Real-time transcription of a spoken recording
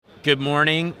Good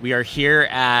morning. We are here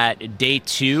at day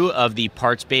 2 of the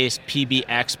Parts-Based PB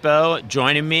Expo.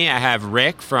 Joining me, I have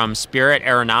Rick from Spirit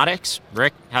Aeronautics.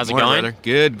 Rick, how's it going? Brother.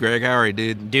 Good, Greg. How are you,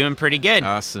 dude? Doing pretty good.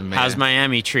 Awesome, man. How's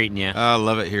Miami treating you? I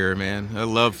love it here, man. I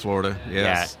love Florida.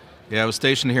 Yes. Yeah, I was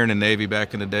stationed here in the Navy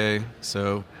back in the day.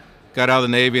 So got out of the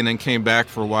Navy and then came back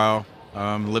for a while.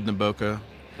 Lived in Boca.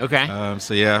 Okay.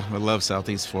 So yeah, I love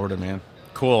Southeast Florida, man.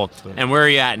 Cool. And where are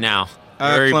you at now?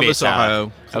 Where are you Columbus, based out Ohio.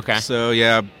 of? Okay. So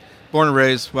yeah, born and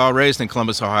raised, raised in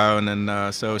Columbus, Ohio, and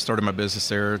then so I started my business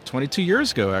there 22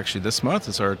 years ago, actually. This month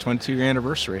is our 22-year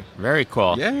anniversary. Very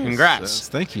cool. Yeah. Congrats.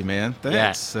 Thank you, man.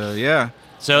 Thanks. Yeah.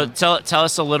 So tell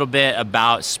us a little bit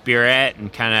about Spirit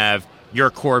and kind of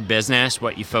your core business,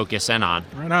 what you focus in on.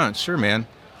 Right on. Sure, man.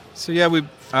 So yeah, we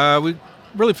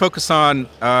really focus on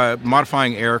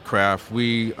modifying aircraft.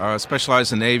 We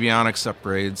specialize in avionics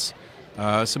upgrades.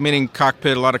 So meaning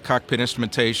a lot of cockpit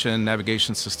instrumentation,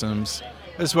 navigation systems,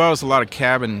 as well as a lot of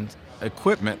cabin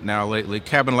equipment now lately,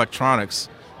 cabin electronics,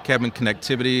 cabin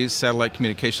connectivity, satellite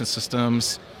communication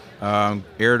systems,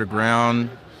 air-to-ground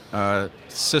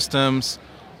systems.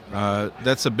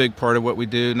 That's a big part of what we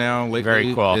do now lately.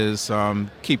 Very cool. Is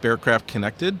keep aircraft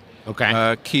connected.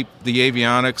 Okay. Keep the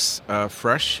avionics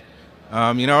fresh.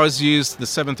 I always use the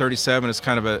 737 as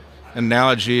kind of an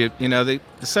analogy. The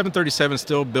 737 is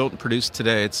still built and produced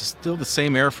today. It's still the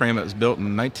same airframe that was built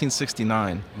in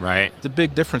 1969. Right. The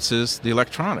big difference is the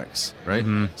electronics, right?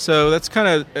 Mm-hmm. So that's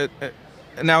kind of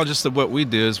analogous to what we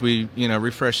do is we,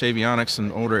 refresh avionics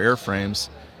in older airframes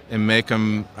and make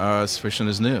them as efficient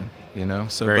as new,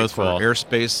 So Very both cool. for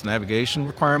airspace navigation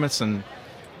requirements and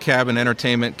cabin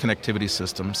entertainment connectivity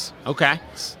systems. Okay.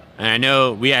 And I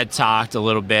know we had talked a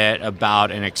little bit about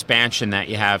an expansion that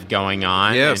you have going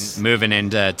on Yes. and moving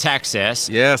into Texas.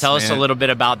 Yes, Tell us a man. little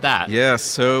bit about that. Yes.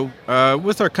 So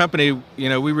with our company, we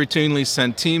routinely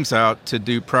send teams out to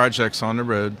do projects on the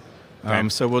road. Okay.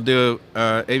 So we'll do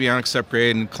avionics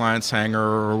upgrade in client's hangar,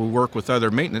 or we work with other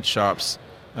maintenance shops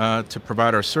to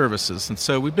provide our services. And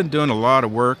so we've been doing a lot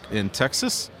of work in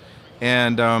Texas,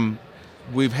 and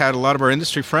we've had a lot of our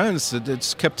industry friends that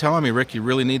just kept telling me, Rick, you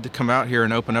really need to come out here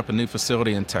and open up a new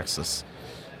facility in Texas.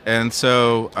 And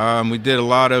so we did a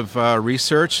lot of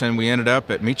research, and we ended up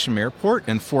at Meacham Airport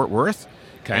in Fort Worth.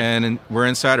 Okay. And we're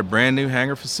inside a brand new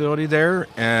hangar facility there,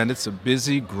 and it's a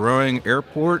busy, growing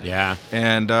airport. Yeah.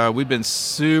 And we've been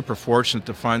super fortunate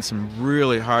to find some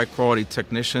really high-quality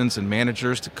technicians and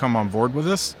managers to come on board with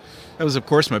us. That was, of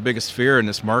course, my biggest fear in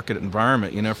this market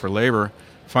environment, for labor,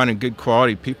 finding good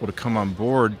quality people to come on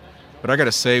board. But I got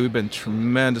to say, we've been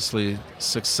tremendously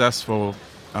successful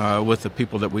with the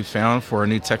people that we found for our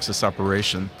new Texas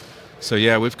operation. So,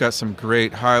 yeah, we've got some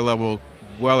great high-level,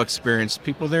 well-experienced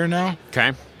people there now.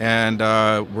 Okay. And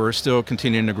we're still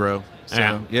continuing to grow.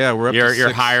 So, Yeah. we're up to You're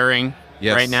 6. hiring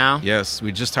Yes. right now? Yes.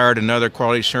 We just hired another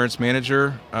quality assurance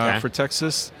manager Okay. for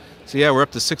Texas. So, yeah, we're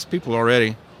up to 6 people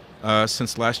already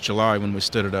since last July when we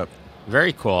stood it up.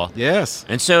 Very cool. Yes.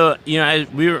 And so,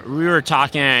 we were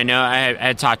talking, I know I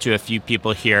had talked to a few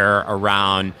people here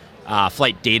around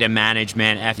flight data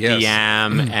management,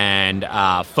 FDM, and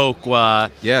FOQA.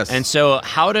 Yes. And so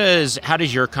how does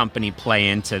your company play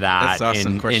into that? That's an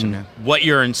awesome question, in man. what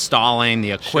you're installing,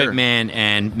 the equipment,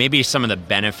 and maybe some of the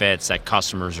benefits that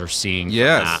customers are seeing from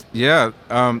that? Yeah.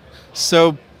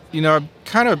 So, I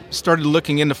kind of started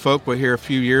looking into FOQA here a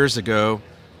few years ago.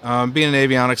 Being an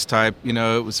avionics type,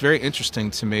 it was very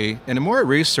interesting to me. And the more I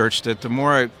researched it, the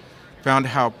more I found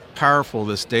how powerful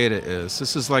this data is.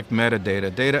 This is like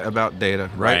metadata, data about data,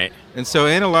 right? And so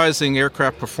analyzing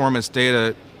aircraft performance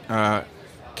data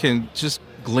can just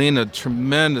glean a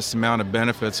tremendous amount of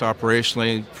benefits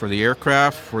operationally for the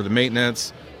aircraft, for the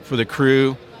maintenance, for the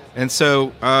crew. And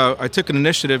so I took an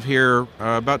initiative here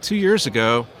about 2 years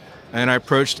ago, and I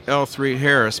approached L3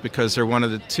 Harris because they're one of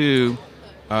the 2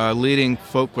 leading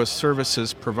FOQA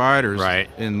services providers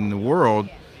in the world.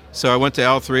 So I went to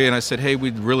L3 and I said, hey,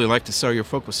 we'd really like to sell your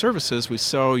FOQA services. We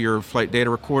sell your flight data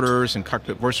recorders and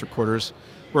cockpit voice recorders.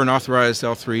 We're an authorized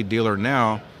L3 dealer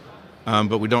now,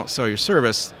 but we don't sell your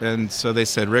service. And so they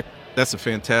said, Rick, that's a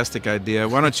fantastic idea.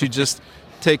 Why don't you just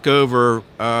take over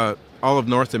all of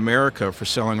North America for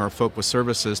selling our FOQA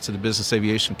services to the business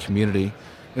aviation community?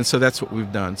 And so that's what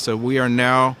we've done. So we are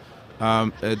now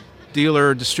a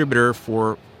dealer distributor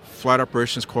for flight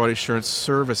operations quality assurance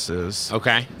services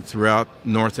throughout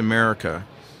North America.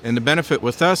 And the benefit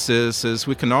with us is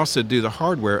we can also do the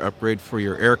hardware upgrade for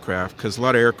your aircraft, because a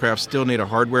lot of aircraft still need a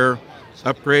hardware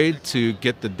upgrade to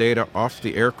get the data off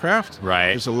the aircraft.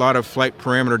 There's a lot of flight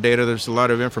parameter data. There's a lot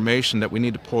of information that we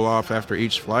need to pull off after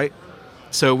each flight.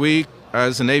 So we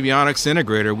as an avionics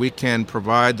integrator, we can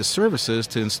provide the services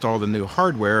to install the new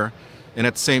hardware, and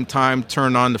at the same time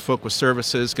turn on the Fuqua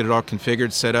services, get it all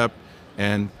configured, set up,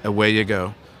 and away you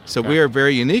go. So we are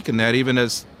very unique in that. Even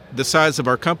as the size of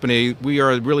our company, we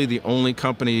are really the only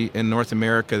company in North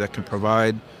America that can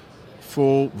provide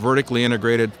full vertically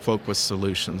integrated Fuqua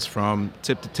solutions. From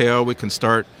tip to tail, we can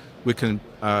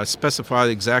specify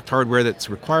the exact hardware that's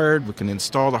required, we can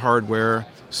install the hardware,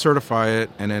 certify it,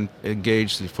 and then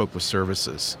engage the Fuqua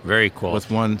services. Very cool. With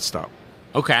one stop.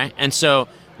 Okay, and so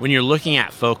when you're looking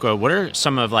at Fuqua, what are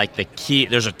some of like the key,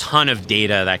 there's a ton of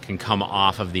data that can come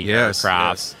off of the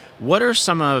aircraft. Yes. What are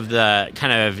some of the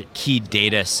kind of key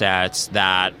data sets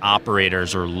that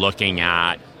operators are looking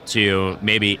at to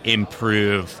maybe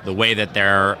improve the way that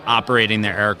they're operating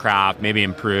their aircraft, maybe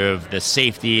improve the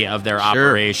safety of their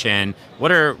operation?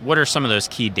 What are some of those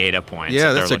key data points?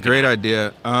 Yeah, that's a great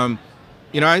idea.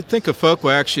 I think of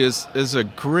Fuqua actually is a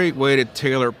great way to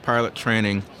tailor pilot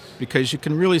training, because you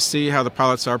can really see how the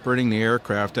pilot's operating the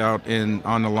aircraft out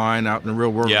on the line, out in the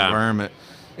real world environment.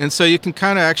 And so you can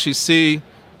kind of actually see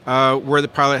where the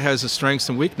pilot has his strengths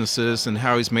and weaknesses and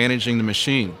how he's managing the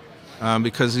machine.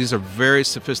 Because these are very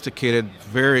sophisticated,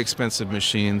 very expensive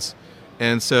machines.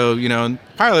 And so,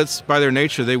 pilots, by their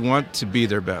nature, they want to be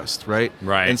their best, right?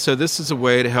 Right. And so this is a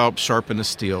way to help sharpen the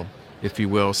steel, if you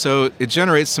will. So it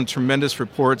generates some tremendous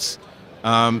reports,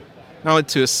 not only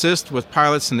to assist with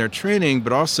pilots in their training,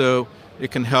 but also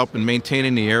it can help in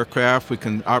maintaining the aircraft. We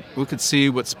could see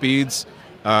what speeds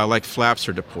like flaps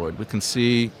are deployed. We can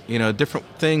see, different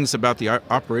things about the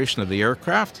operation of the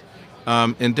aircraft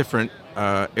in different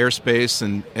airspace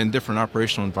and different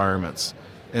operational environments.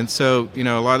 And so, a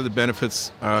lot of the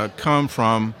benefits come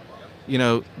from,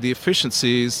 the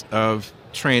efficiencies of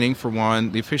training, for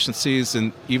one, the efficiencies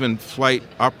in even flight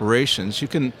operations.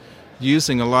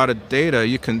 Using a lot of data,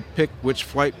 you can pick which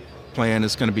flight plan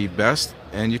is going to be best,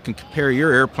 and you can compare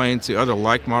your airplane to other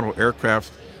like model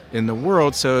aircraft in the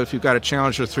world. So if you've got a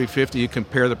Challenger 350, you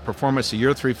compare the performance of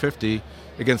your 350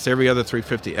 against every other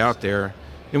 350 out there.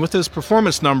 And with those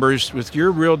performance numbers, with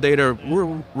your real data,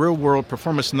 real world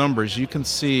performance numbers, you can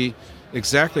see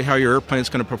exactly how your airplane is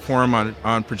going to perform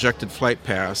on projected flight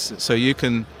paths. So you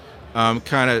can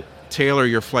kind of tailor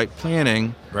your flight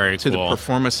planning to the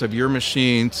performance of your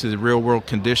machine to the real world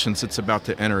conditions it's about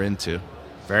to enter into.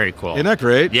 Very cool. Isn't that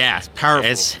great? Yeah. It's powerful.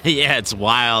 It's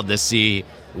wild to see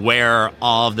where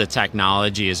all of the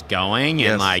technology is going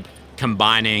and like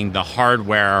combining the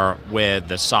hardware with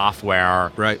the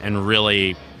software and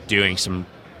really doing some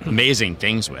amazing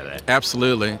things with it.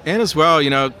 Absolutely. And as well,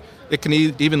 it can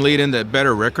even lead into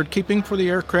better record keeping for the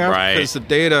aircraft, because the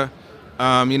data,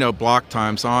 block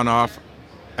times, on, off,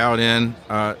 out, in,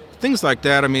 things like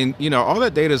that. I mean, all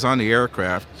that data is on the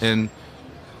aircraft and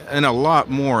a lot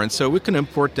more. And so we can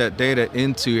import that data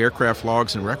into aircraft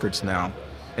logs and records now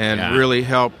and really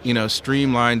help,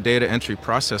 streamline data entry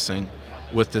processing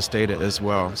with this data as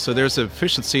well. So there's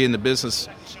efficiency in the business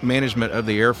management of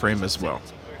the airframe as well.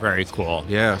 Very cool.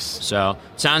 Yes. So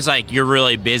sounds like you're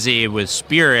really busy with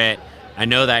Spirit. I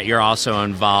know that you're also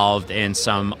involved in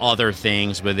some other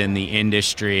things within the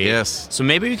industry. Yes. So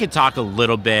maybe we could talk a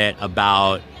little bit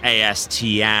about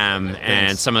ASTM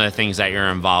and some of the things that you're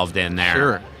involved in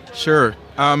there. Sure.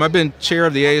 I've been chair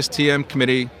of the ASTM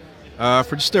committee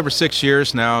for just over 6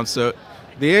 years now. So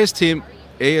the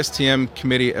ASTM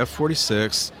committee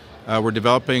F46, we're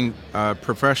developing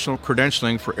professional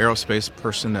credentialing for aerospace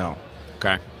personnel.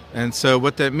 Okay. And so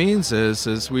what that means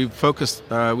is we've focused,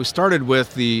 we started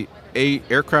with the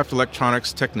Aircraft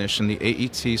Electronics Technician, the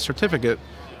AET certificate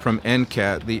from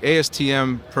NCAT. The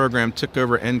ASTM program took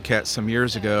over NCAT some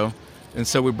years ago, and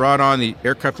so we brought on the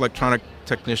Aircraft Electronic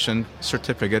Technician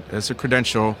certificate as a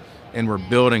credential, and we're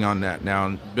building on that now.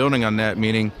 And building on that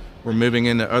meaning we're moving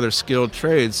into other skilled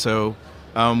trades. So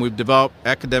we've developed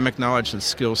academic knowledge and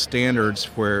skill standards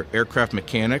for aircraft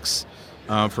mechanics,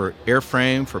 for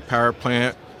airframe, for power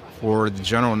plant, for the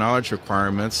general knowledge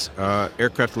requirements,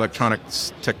 aircraft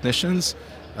electronics technicians.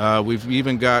 We've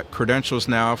even got credentials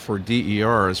now for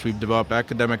DERs. We've developed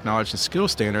academic knowledge and skill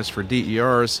standards for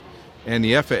DERs, and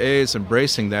the FAA is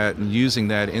embracing that and using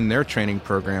that in their training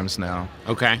programs now.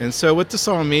 Okay. And so what this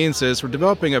all means is we're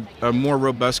developing a more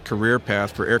robust career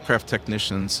path for aircraft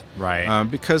technicians. Right.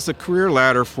 Because the career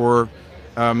ladder for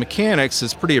mechanics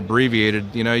is pretty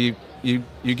abbreviated. You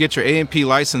get your A&P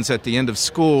license at the end of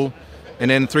school, and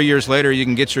then 3 years later you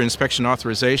can get your inspection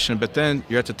authorization, but then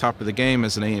you're at the top of the game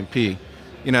as an A&P.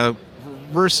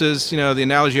 Versus, the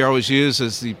analogy I always use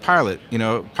is the pilot.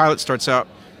 Pilot starts out,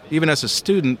 even as a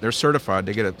student, they're certified,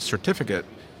 they get a certificate,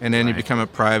 and then you Right. become a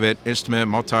private instrument,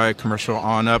 multi-commercial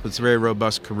on up. It's a very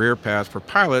robust career path for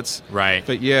pilots. Right.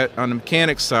 But yet on the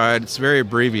mechanics side, it's very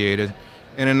abbreviated.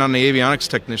 And then on the avionics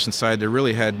technician side, they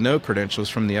really had no credentials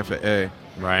from the FAA.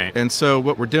 Right. And so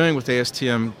what we're doing with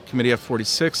ASTM Committee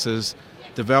F46 is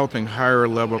developing higher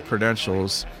level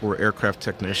credentials for aircraft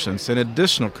technicians and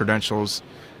additional credentials.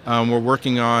 We're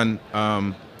working on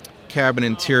cabin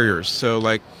interiors, so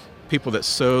like people that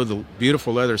sew the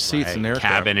beautiful leather seats Right. in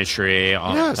aircraft. Cabinetry,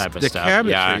 all Yes, that type of the stuff. cabinetry,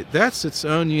 Yeah. that's its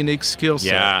own unique skill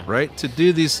set, Yeah. right? To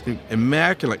do these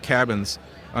immaculate cabins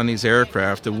on these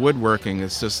aircraft, the woodworking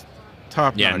is just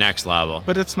top Yeah, notch. next level.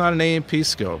 But it's not an A&P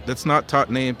skill. That's not taught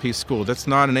in A&P school. That's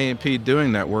not an A&P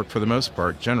doing that work for the most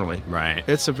part, generally. Right.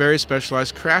 It's a very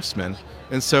specialized craftsman.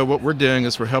 And so what we're doing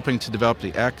is we're helping to develop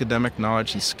the academic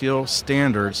knowledge and skill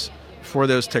standards for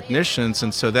those technicians.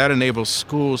 And so that enables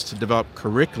schools to develop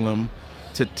curriculum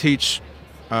to teach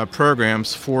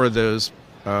programs for those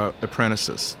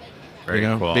apprentices. Very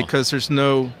cool. Because there's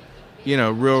no,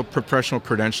 real professional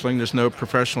credentialing. There's no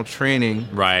professional training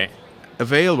Right.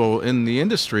 available in the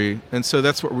industry. And so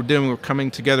that's what we're doing. We're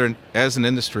coming together as an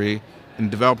industry and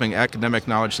developing academic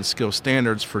knowledge and skill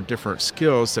standards for different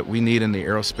skills that we need in the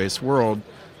aerospace world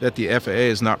that the FAA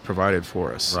has not provided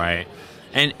for us. Right.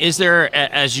 And is there,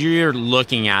 as you're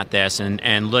looking at this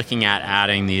and looking at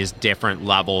adding these different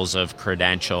levels of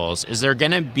credentials, is there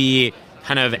going to be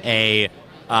kind of a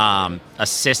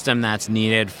system that's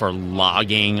needed for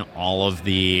logging all of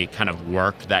the kind of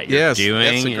work that you're doing?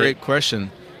 Yes, that's a great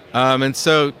question. And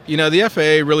so, the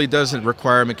FAA really doesn't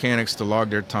require mechanics to log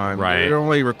their time. Right. The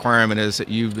only requirement is that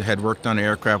you had worked on an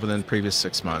aircraft within the previous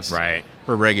 6 months. Right.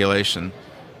 For regulation.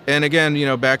 And again,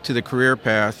 back to the career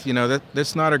path,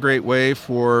 that's not a great way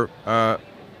for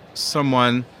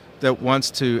someone that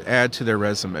wants to add to their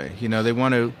resume. They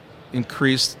want to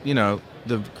increase,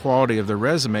 the quality of their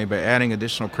resume by adding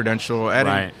additional credential,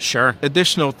 adding Right. Sure.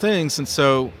 additional things. And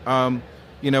so,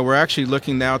 we're actually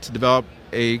looking now to develop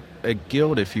a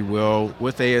guild, if you will,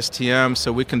 with ASTM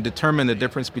so we can determine the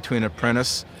difference between an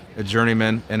apprentice, a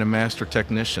journeyman, and a master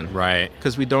technician. Right.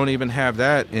 Because we don't even have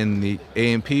that in the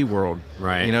A&P world.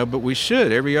 Right. But we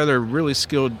should. Every other really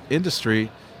skilled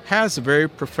industry has a very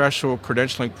professional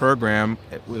credentialing program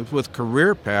with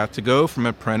career path to go from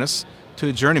apprentice to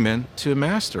a journeyman to a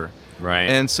master. Right.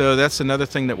 And so that's another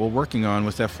thing that we're working on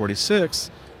with F46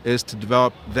 is to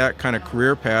develop that kind of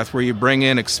career path where you bring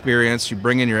in experience, you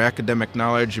bring in your academic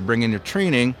knowledge, you bring in your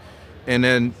training, and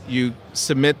then you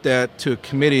submit that to a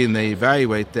committee and they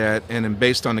evaluate that, and then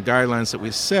based on the guidelines that we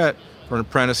set for an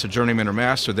apprentice, a journeyman, or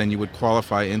master, then you would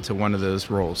qualify into one of those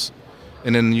roles.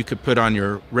 And then you could put on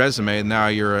your resume, now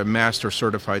you're a master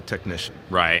certified technician.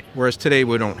 Right. Whereas today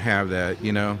we don't have that,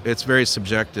 It's very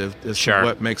subjective as Sure. to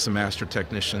what makes a master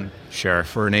technician Sure.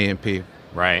 for an A&P.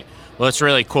 Right. Well, it's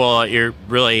really cool. You're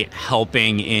really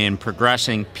helping in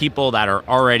progressing people that are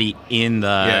already in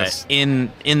the Yes.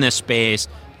 in the space,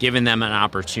 giving them an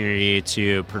opportunity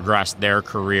to progress their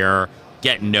career,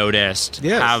 get noticed,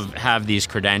 Yes. have these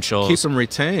credentials. Keep them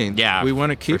retained. Yeah, we want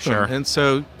to keep for them. sure. And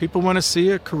so people want to see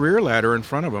a career ladder in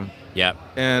front of them. Yep.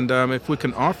 And if we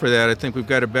can offer that, I think we've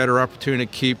got a better opportunity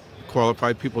to keep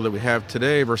qualified people that we have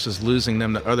today versus losing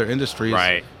them to other industries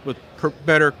Right. with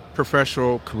better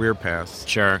professional career paths.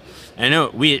 Sure. I know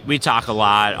we talk a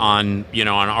lot on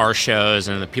our shows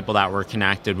and the people that we're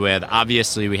connected with.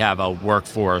 Obviously, we have a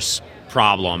workforce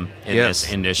problem in Yes,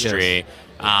 this industry.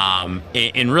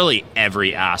 In really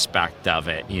every aspect of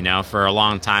it. For a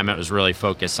long time, it was really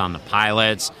focused on the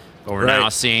pilots, but we're now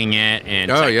Right. seeing it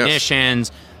in Oh, yes.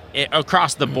 technicians,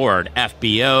 across the board.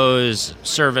 FBOs,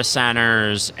 service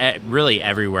centers, really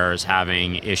everywhere is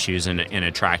having issues in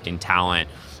attracting talent.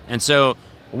 And so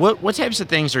what types of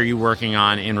things are you working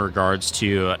on in regards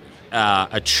to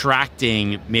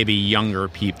attracting maybe younger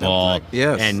people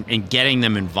Yes. and getting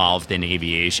them involved in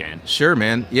aviation? Sure,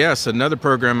 man. Yes, another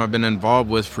program I've been involved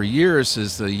with for years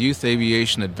is the Youth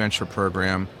Aviation Adventure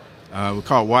Program. We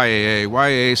call it YAA.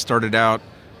 YAA started out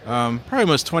probably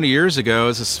almost 20 years ago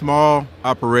as a small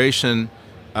operation.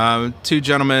 Two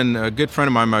gentlemen, a good friend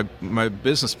of mine, my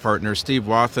business partner, Steve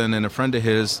Wathen, and a friend of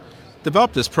his,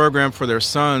 developed this program for their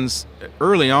sons.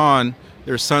 Early on,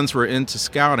 their sons were into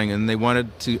scouting and they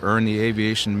wanted to earn the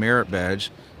aviation merit badge.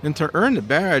 And to earn the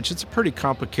badge, it's a pretty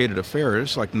complicated affair.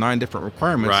 There's like 9 different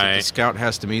requirements that the Right. scout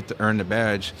has to meet to earn the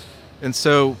badge. And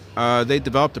so they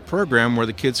developed a program where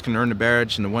the kids can earn the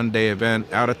badge in a one-day event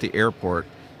out at the airport.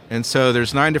 And so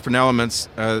there's 9 different elements,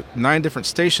 9 different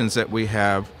stations that we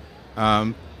have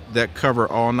that cover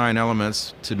all 9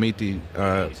 elements to meet the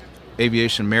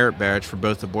aviation merit badge for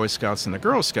both the Boy Scouts and the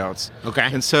Girl Scouts. Okay.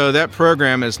 And so that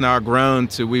program has now grown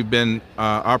to, we've been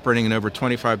operating in over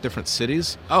 25 different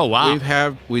cities. Oh, wow.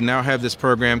 We now have this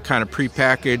program kind of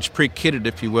pre-packaged, pre-kitted,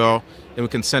 if you will, and we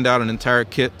can send out an entire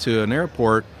kit to an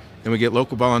airport, and we get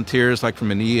local volunteers like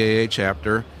from an EAA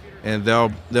chapter, and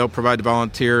they'll provide the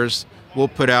volunteers. We'll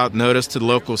put out notice to the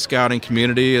local scouting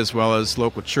community as well as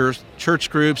local church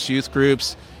groups, youth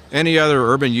groups, any other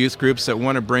urban youth groups that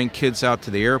want to bring kids out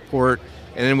to the airport.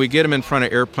 And then we get them in front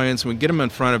of airplanes, and we get them in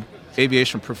front of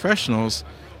aviation professionals.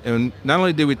 And not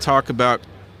only do we talk about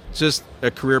just a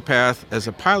career path as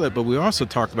a pilot, but we also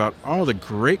talk about all the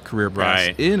great career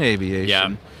paths in aviation.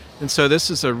 Yeah. And so this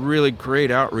is a really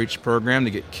great outreach program to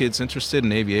get kids interested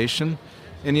in aviation.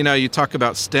 And, you talk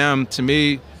about STEM. To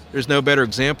me, there's no better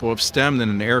example of STEM than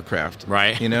an aircraft.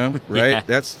 Right. Right? Yeah.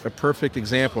 That's a perfect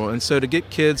example. And so to get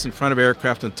kids in front of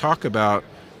aircraft and talk about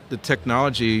the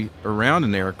technology around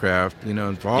an aircraft,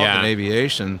 involved in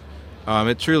aviation,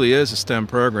 it truly is a STEM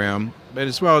program. But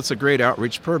as well, it's a great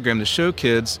outreach program to show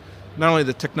kids not only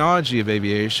the technology of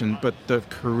aviation, but the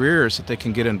careers that they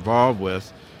can get involved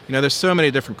with. There's so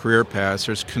many different career paths.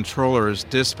 There's controllers,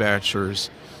 dispatchers,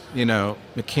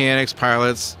 mechanics,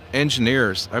 pilots,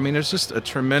 engineers. I mean, there's just a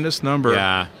tremendous number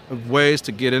of ways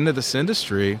to get into this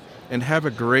industry and have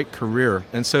a great career.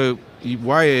 And so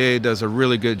YAA does a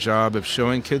really good job of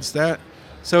showing kids that.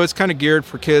 So it's kind of geared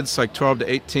for kids like 12 to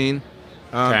 18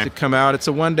 to come out. It's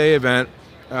a one-day event.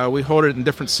 We hold it in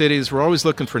different cities. We're always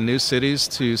looking for new cities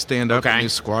to stand up a new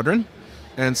squadron.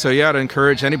 And so, I'd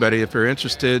encourage anybody, if you're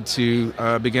interested,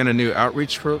 to begin a new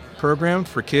outreach program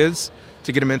for kids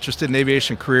to get them interested in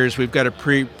aviation careers. We've got a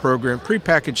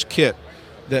pre-packaged kit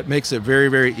that makes it very,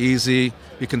 very easy.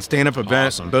 You can stand up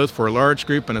events both for a large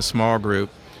group and a small group.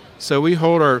 So we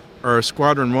hold our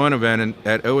Squadron 1 event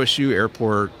at OSU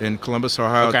Airport in Columbus,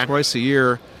 Ohio, twice a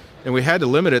year. And we had to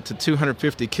limit it to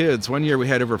 250 kids. One year we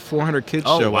had over 400 kids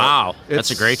show up. Oh, wow.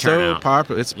 That's a great turnout. It's so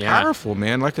popular. It's powerful,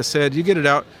 man. Like I said, you get it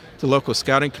out to local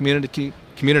scouting community,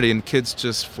 and kids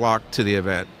just flock to the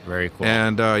event. Very cool.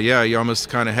 And you almost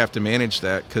kind of have to manage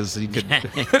that because you could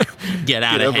get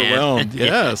out of overwhelmed. Hand.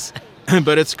 Yes,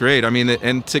 but it's great. I mean,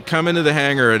 and to come into the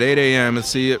hangar at 8 a.m. and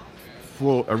see it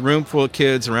a room full of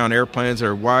kids around airplanes that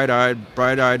are wide-eyed,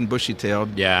 bright-eyed, and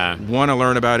bushy-tailed. Yeah. Want to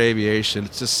learn about aviation.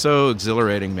 It's just so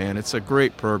exhilarating, man. It's a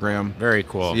great program. Very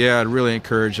cool. So, I'd really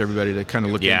encourage everybody to kind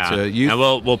of look into youth. And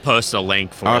we'll post a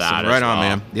link for that right as well. On,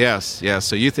 man. Yes.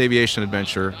 So Youth Aviation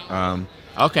Adventure.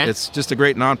 It's just a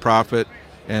great nonprofit.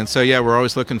 And so, we're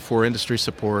always looking for industry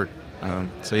support.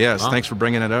 Thanks for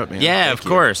bringing it up, man. Yeah, of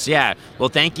course. Yeah. Well,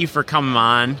 thank you for coming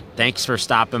on. Thanks for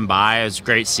stopping by. It was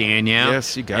great seeing you.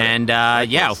 Yes, you got it.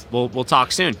 And we'll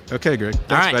talk soon. Okay, Greg.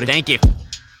 Thanks, all right, buddy. Thank you.